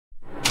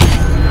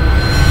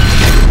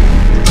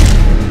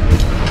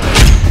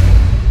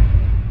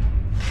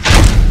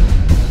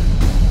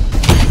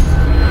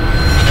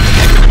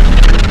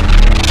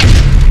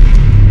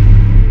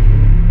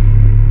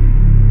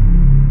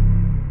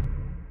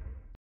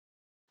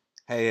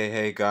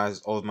Hey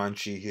guys, Old Man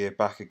Chi here,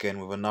 back again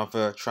with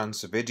another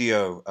transfer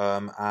video.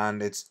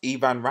 And it's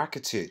Ivan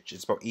Rakitic.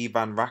 It's about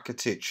Ivan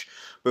Rakitic.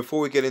 Before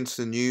we get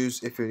into the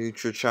news, if you're new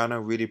to the channel,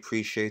 really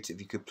appreciate it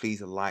if you could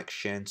please like,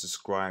 share, and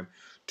subscribe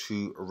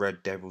to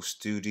Red Devil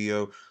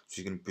Studio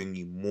so we can bring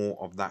you more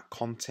of that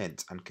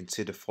content, and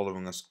consider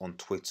following us on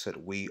Twitter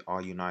at We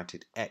Are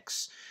United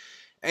X.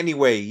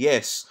 Anyway,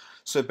 yes.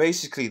 So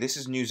basically, this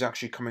is news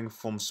actually coming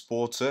from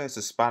Sporta. It's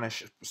a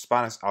Spanish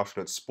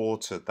outlet,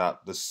 Sporta,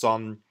 that the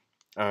Sun,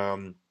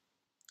 um,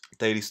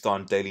 Daily Star,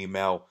 and Daily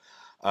Mail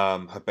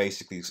have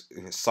basically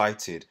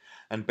cited,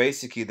 and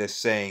basically they're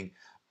saying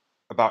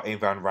about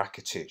Ivan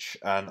Rakitic.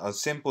 And in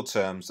simple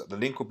terms, the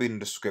link will be in the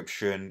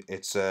description.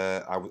 It's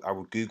I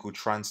would Google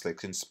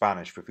Translate in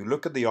Spanish, but if you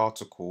look at the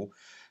article,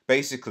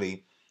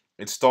 basically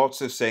it starts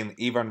with saying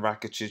that Ivan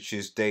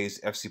Rakitic's days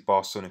FC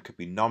Barcelona could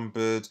be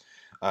numbered.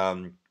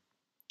 Um,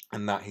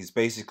 and that he's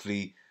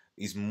probably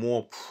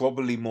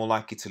more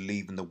likely to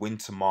leave in the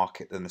winter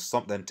market than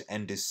to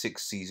end his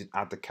sixth season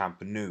at the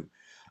Camp Nou.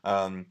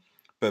 Um,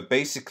 but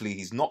basically,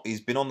 he's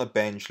been on the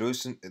bench.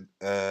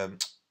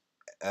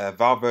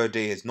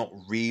 Valverde has not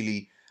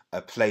really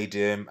played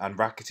him, and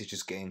Rakitic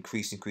is getting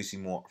increasingly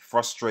more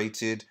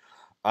frustrated.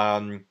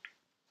 The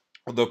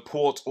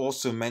report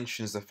also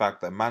mentions the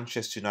fact that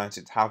Manchester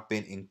United have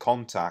been in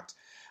contact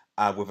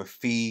with a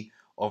fee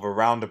of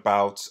around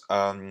about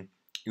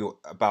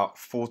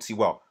 40.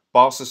 Well,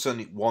 Barca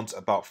certainly wants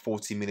about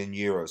 40 million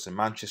euros, and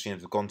Manchester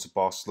United have gone to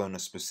Barcelona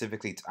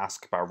specifically to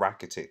ask about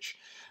Rakitic.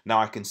 Now,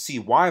 I can see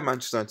why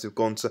Manchester United have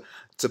gone to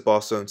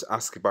Barcelona to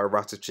ask about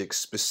Rakitic,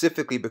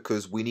 specifically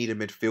because we need a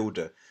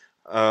midfielder.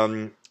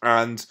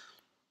 And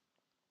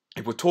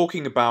if we're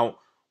talking about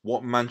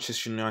what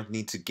Manchester United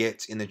need to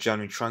get in the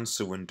January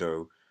transfer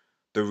window,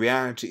 the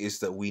reality is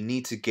that we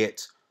need to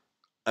get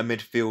a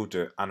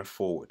midfielder and a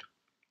forward.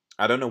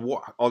 I don't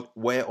know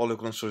where Ole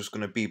Gunnar is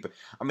going to be, but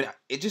I mean,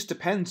 it just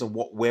depends on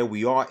where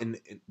we are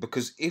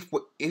because if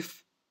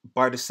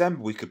by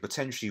December we could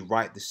potentially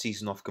write the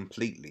season off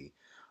completely,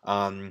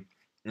 in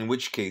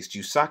which case do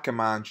you sack a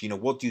man?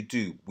 What do you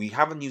do? We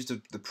haven't used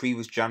the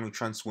previous January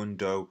transfer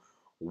window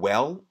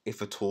well,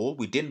 if at all.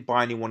 We didn't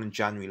buy anyone in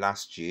January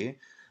last year.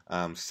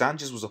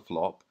 Sanchez was a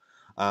flop.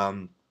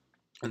 And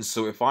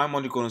so if I'm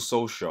Ole Gunnar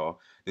Solskjaer,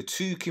 the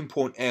two key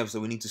important areas that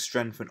we need to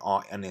strengthen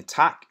are an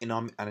attack and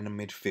in the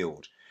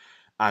midfield.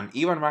 And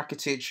Ivan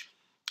Rakitic,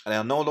 and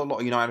I know a lot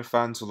of United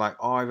fans are like,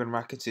 oh, Ivan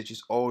Rakitic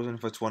is always in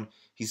the first one.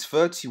 He's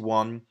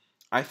 31.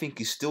 I think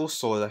he's still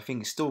solid. I think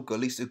he's still got at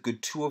least a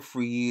good 2 or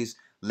 3 years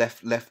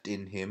left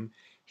in him.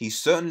 He's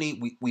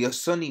certainly we are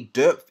certainly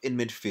dirt in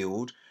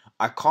midfield.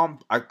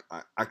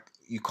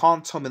 You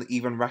can't tell me that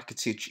Ivan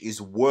Rakitic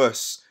is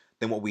worse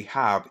than what we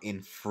have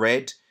in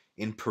Fred,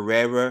 in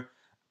Pereira,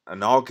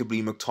 and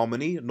arguably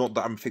McTominay. Not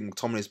that I'm thinking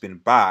McTominay has been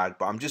bad,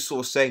 but I'm just sort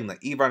of saying that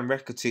Ivan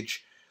Rakitic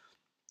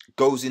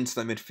goes into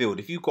the midfield.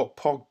 If you've got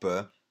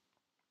Pogba,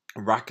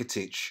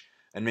 Rakitic,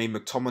 and maybe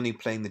McTominay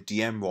playing the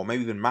DM role,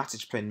 maybe even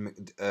Matic playing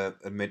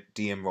a mid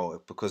DM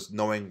role, because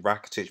knowing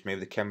Rakitic, maybe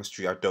the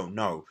chemistry, I don't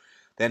know.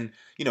 Then,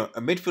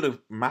 a midfield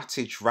of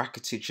Matic,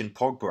 Rakitic, and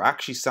Pogba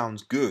actually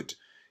sounds good.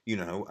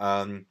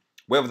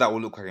 Whether that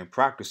will look like in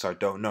practice, I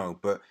don't know.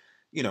 But,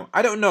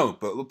 I don't know.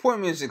 But the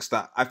point is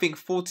that I think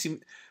 40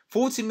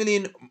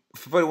 million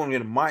for 31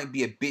 million might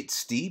be a bit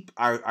steep.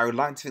 I would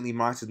like to think the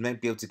United may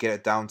be able to get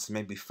it down to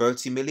maybe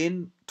 30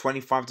 million,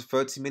 25 to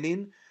 30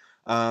 million.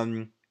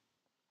 But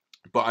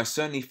I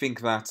certainly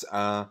think that,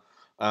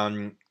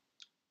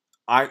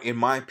 in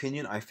my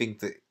opinion, I think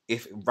that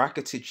if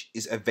Rakitic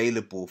is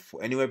available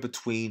for anywhere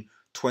between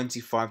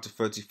 25 to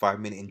 35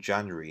 million in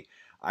January,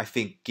 I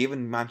think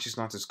given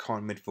Manchester United's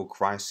current midfield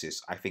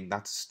crisis, I think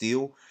that's a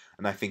steal,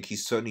 and I think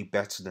he's certainly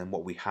better than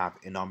what we have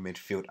in our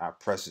midfield at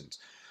present.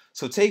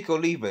 So take or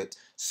leave it.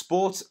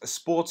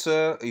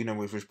 Sporta,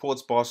 with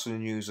reports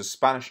Barcelona News, a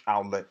Spanish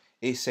outlet,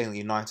 is saying that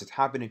United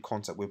have been in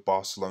contact with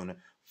Barcelona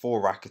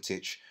for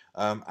Rakitic,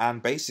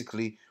 and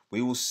basically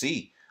we will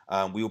see.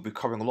 We will be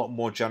covering a lot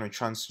more January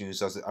transfer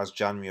news as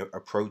January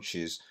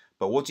approaches.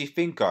 But what do you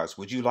think, guys?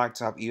 Would you like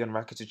to have Ivan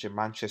Rakitic at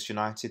Manchester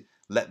United?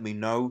 Let me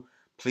know.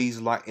 Please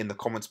like in the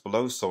comments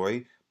below.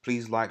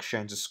 Please like,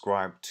 share, and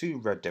subscribe to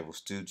Red Devil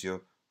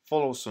Studio.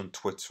 Follow us on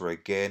Twitter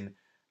again.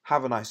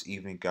 Have a nice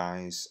evening,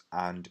 guys,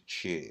 and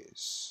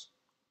cheers.